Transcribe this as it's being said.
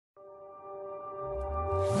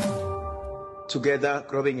Together,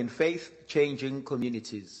 growing in faith, changing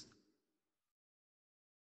communities.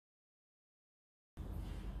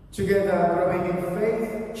 Together, growing in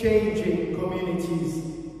faith, changing communities.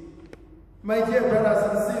 My dear brothers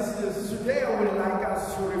and sisters, today I would like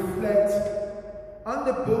us to reflect on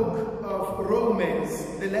the book of Romans,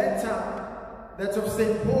 the letter that of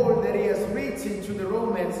St. Paul that he has written to the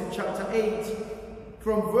Romans in chapter 8,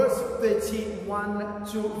 from verse 31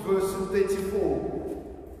 to verse 34.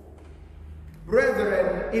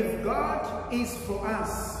 Brethren, if God is for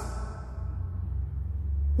us,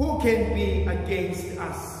 who can be against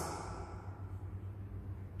us?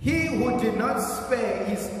 He who did not spare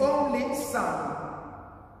his only Son,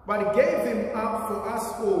 but gave him up for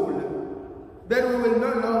us all, that we will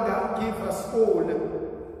no longer give us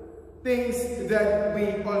all things that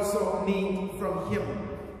we also need from him.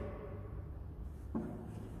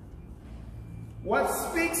 What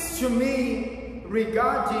speaks to me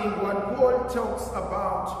regarding what Paul talks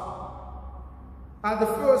about are the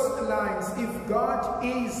first lines: if God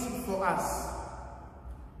is for us,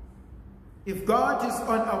 if God is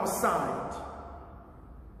on our side.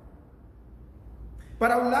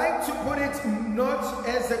 But I would like to put it not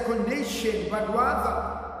as a condition, but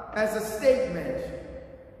rather as a statement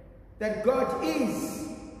that God is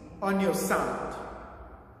on your side,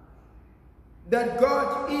 that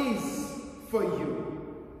God is for you,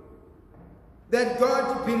 that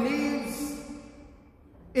God believes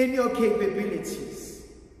in your capabilities,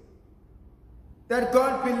 that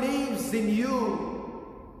God believes in you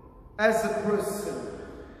as a person,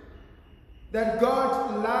 that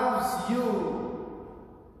God loves you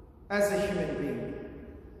as a human being.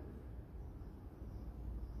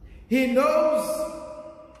 He knows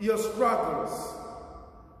your struggles.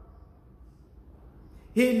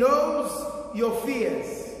 He knows your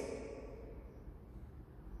fears.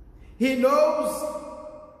 He knows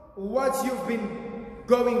what you've been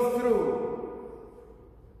going through.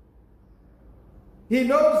 He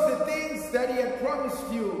knows the things that he had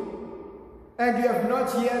promised you and you have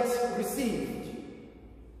not yet received.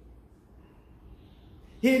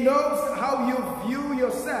 He knows how you view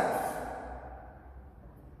yourself.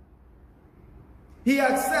 He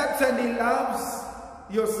accepts and he loves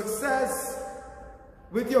your success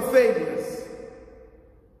with your failures,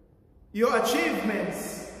 your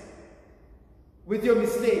achievements with your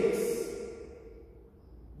mistakes,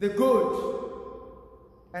 the good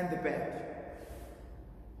and the bad.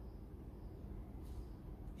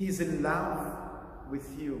 He's in love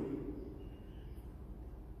with you.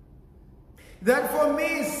 That for me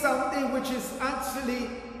is something which is actually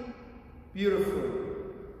beautiful.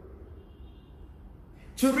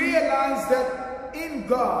 To realize that in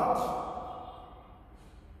God,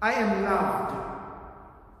 I am loved.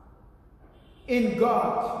 In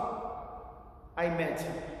God, I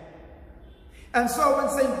matter. And so when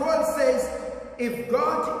St. Paul says, if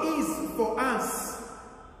God is for us,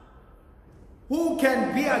 who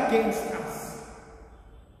can be against us?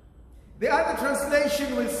 The other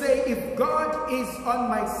translation will say, if God is on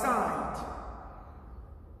my side,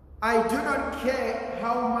 I do not care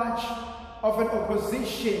how much of an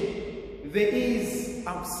opposition there is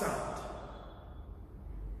outside.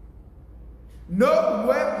 No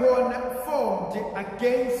weapon formed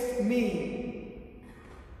against me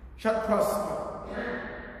shall prosper.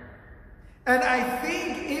 And I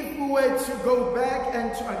think if we were to go back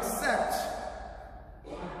and to accept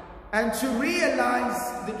and to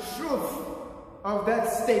realize the truth of that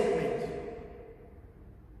statement,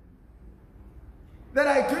 that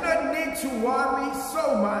I do not need to worry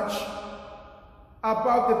so much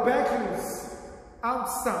about the battles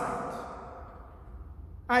outside.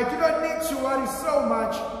 I do not need to worry so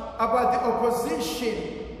much about the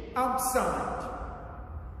opposition outside.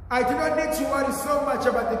 I do not need to worry so much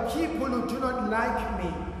about the people who do not like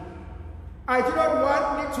me. I do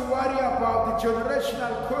not need to worry about the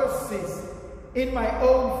generational curses in my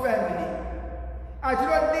own family. I do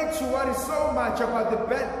not need to worry so much about the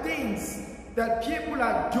bad things that people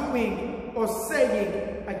are doing or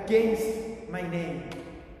saying against my name.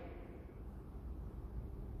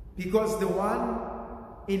 Because the one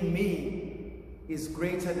in me is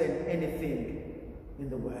greater than anything in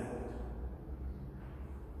the world.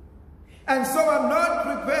 And so I'm not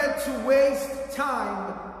prepared to waste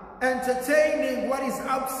time entertaining what is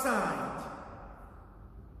outside.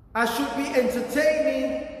 I should be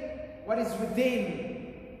entertaining what is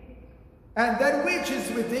within. And that which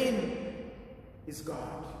is within is God.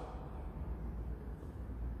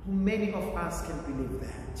 How many of us can believe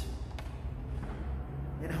that?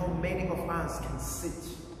 And how many of us can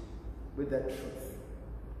sit with that truth?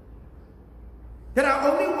 That I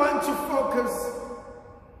only want to focus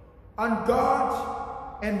on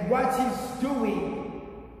God and what He's doing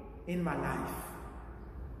in my life.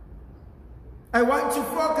 I want to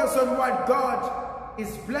focus on what God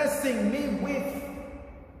is blessing me with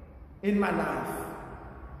in my life.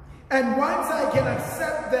 And once I can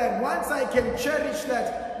accept that, once I can cherish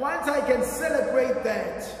that, once I can celebrate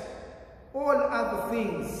that, all other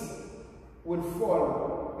things will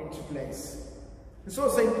fall into place. And so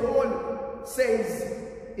St. Paul says,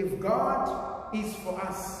 if God is for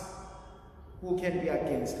us, who can be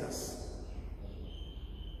against us?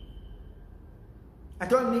 I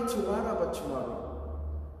don't need to worry about tomorrow.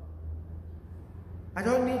 I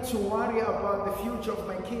don't need to worry about the future of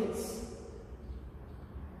my kids.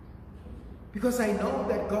 Because I know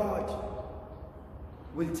that God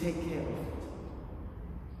will take care of it.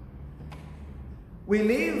 We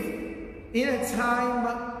live in a time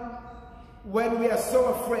when we are so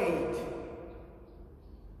afraid,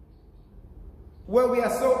 where we are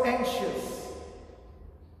so anxious,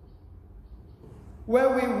 where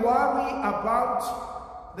we worry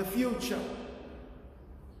about the future.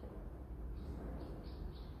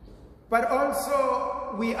 But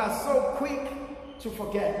also we are so quick to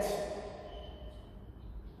forget.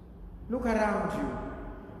 Look around you.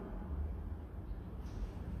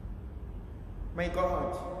 My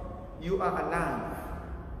God, you are alive.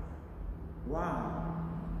 Why?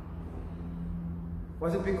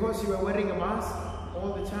 Was it because you were wearing a mask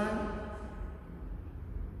all the time?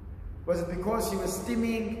 Was it because you were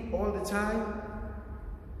steaming all the time?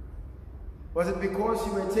 Was it because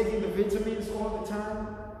you were taking the vitamins all the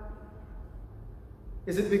time?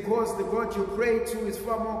 Is it because the God you pray to is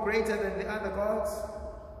far more greater than the other gods?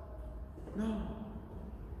 No.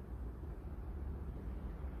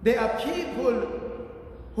 There are people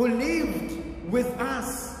who lived with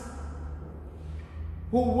us,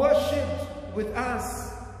 who worshipped with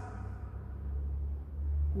us,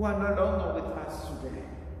 who are no longer with us today.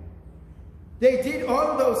 They did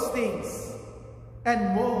all those things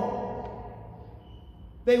and more.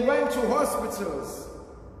 They went to hospitals,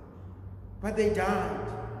 but they died.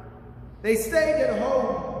 They stayed at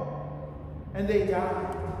home and they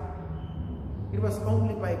died. It was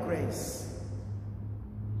only by grace.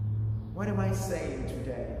 What am I saying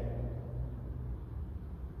today?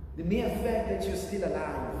 The mere fact that you're still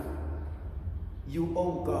alive, you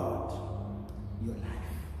owe God your life.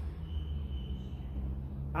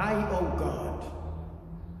 I owe God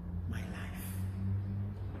my life.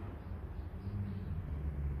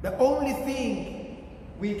 The only thing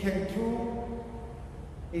we can do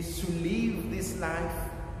is to live this life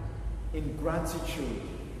in gratitude,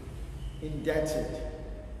 indebted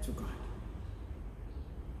to God.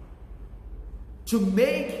 To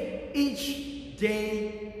make each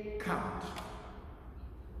day count.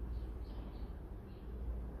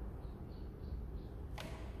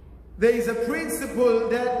 There is a principle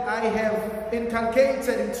that I have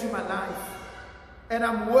inculcated into my life, and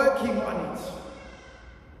I'm working on it.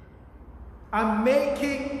 I'm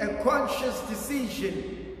making a conscious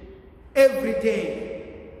decision every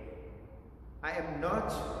day. I am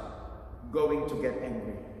not going to get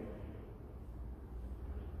angry.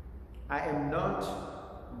 I am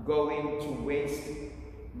not going to waste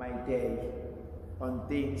my day on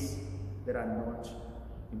things that are not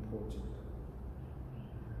important.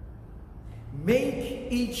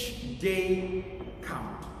 Make each day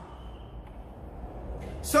count,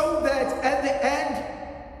 so that at the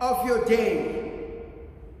end of your day,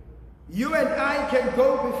 you and I can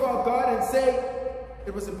go before God and say,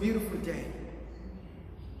 it was a beautiful day.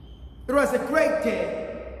 It was a great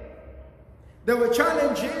day. There were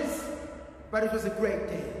challenges, but it was a great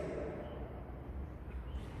day.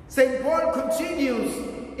 St. Paul continues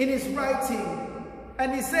in his writing,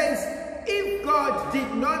 and he says, if God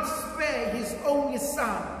did not spare his only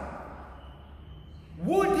Son,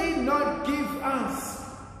 would he not give us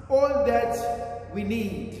all that we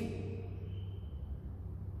need?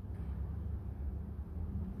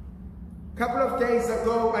 A couple of days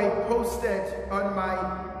ago, I posted on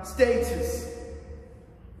my status,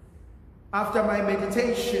 after my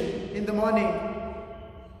meditation in the morning,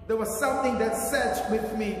 there was something that sat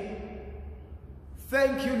with me.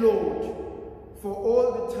 Thank you, Lord, for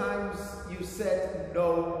all the times you said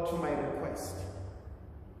no to my request.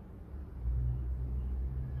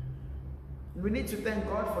 We need to thank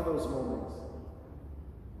God for those moments.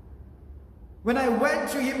 When I went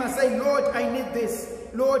to him, I said, Lord, I need this.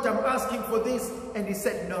 Lord, I'm asking for this. And he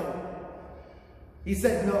said no. He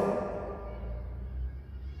said no.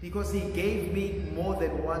 Because he gave me more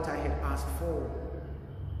than what I had asked for.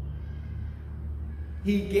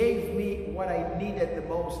 He gave me what I needed the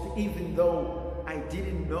most, even though I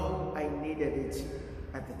didn't know I needed it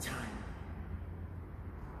at the time.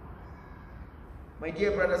 My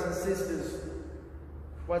dear brothers and sisters,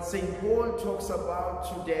 what St. Paul talks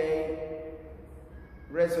about today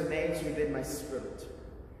resonates within my spirit.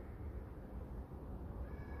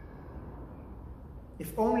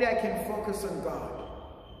 If only I can focus on God,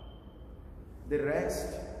 the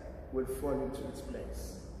rest will fall into its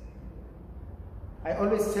place. I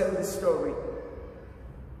always tell this story.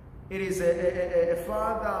 It is a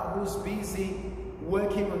father who's busy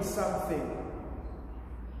working on something.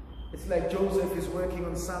 It's like Joseph is working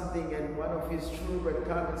on something and one of his children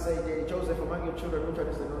come and say, "Daddy, Joseph, among your children, which one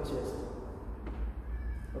is the naughtiest?"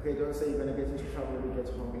 Okay, don't say you're going to get into trouble when you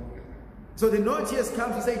get home. So the naughtiest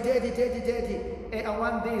comes to say, "Daddy, Daddy, Daddy, I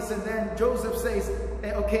want this." And then Joseph says,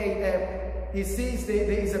 he sees there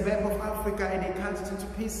is a map of Africa and he cuts it into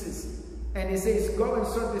pieces. And he says, "Go and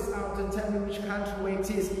sort this out and tell me which country where it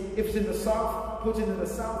is. If it's in the south, put it in the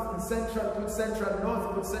south. In central, put central.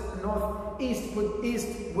 North, put north. East, put east.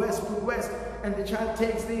 West, put west." And the child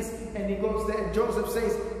takes this and he goes there. And Joseph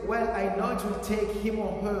says, "Well, I know it will take him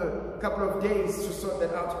or her a couple of days to sort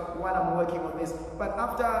that out while I'm working on this. But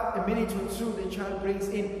after a minute or two, the child brings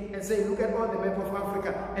in and says, 'Look at all the map of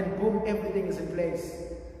Africa.' And boom, everything is in place."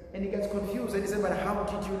 And he gets confused and he says, "But how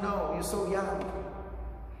did you know? You're so young.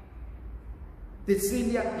 Did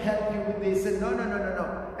Celia help you with this?" And no.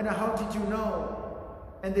 "And how did you know?"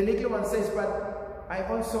 And the little one says, "But I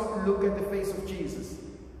also look at the face of Jesus.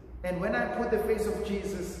 And when I put the face of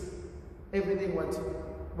Jesus, everything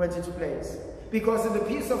went into place. Because in the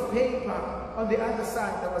piece of paper, on the other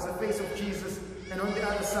side, there was the face of Jesus. And on the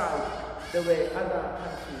other side, there were other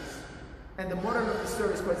countries." And the moral of the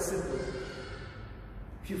story is quite simple.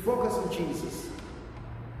 If you focus on Jesus,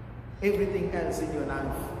 everything else in your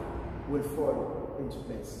life will fall into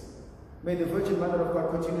place. May the Virgin Mother of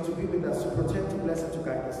God continue to be with us, to protect, to bless, and to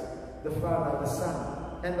guide us. The Father, the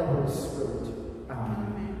Son, and the Holy Spirit.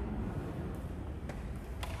 Amen.